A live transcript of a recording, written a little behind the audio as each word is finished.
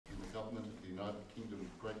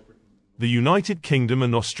The United Kingdom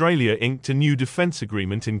and Australia inked a new defence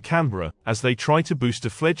agreement in Canberra as they try to boost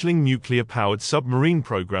a fledgling nuclear-powered submarine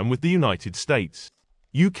program with the United States.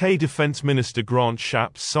 UK Defence Minister Grant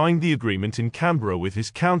Shapps signed the agreement in Canberra with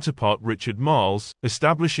his counterpart Richard Marles,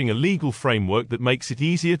 establishing a legal framework that makes it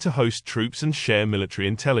easier to host troops and share military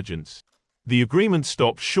intelligence. The agreement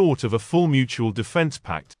stopped short of a full mutual defence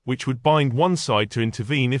pact, which would bind one side to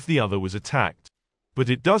intervene if the other was attacked. But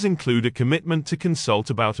it does include a commitment to consult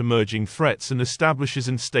about emerging threats and establishes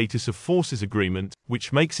an status of forces agreement,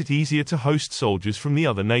 which makes it easier to host soldiers from the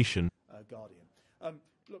other nation.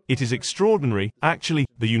 It is extraordinary, actually,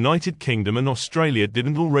 the United Kingdom and Australia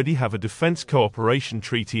didn't already have a defence cooperation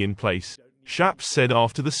treaty in place, Shapps said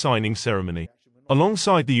after the signing ceremony.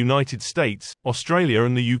 Alongside the United States, Australia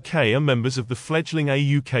and the UK are members of the fledgling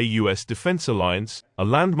UK-US Defence Alliance, a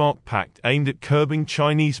landmark pact aimed at curbing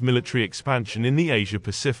Chinese military expansion in the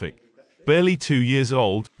Asia-Pacific. Barely 2 years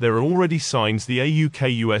old, there are already signs the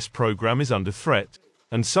UK-US program is under threat,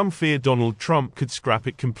 and some fear Donald Trump could scrap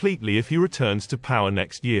it completely if he returns to power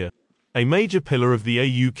next year. A major pillar of the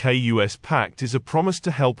UK-US Pact is a promise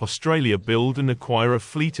to help Australia build and acquire a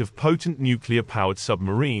fleet of potent nuclear-powered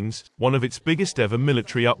submarines, one of its biggest ever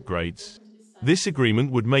military upgrades. This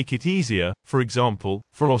agreement would make it easier, for example,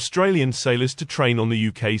 for Australian sailors to train on the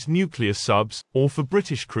UK's nuclear subs, or for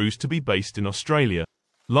British crews to be based in Australia.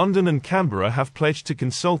 London and Canberra have pledged to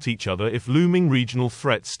consult each other if looming regional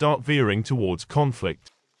threats start veering towards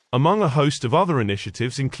conflict. Among a host of other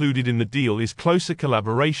initiatives included in the deal is closer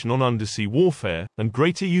collaboration on undersea warfare, and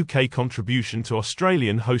greater UK contribution to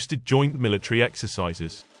Australian-hosted joint military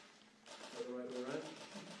exercises.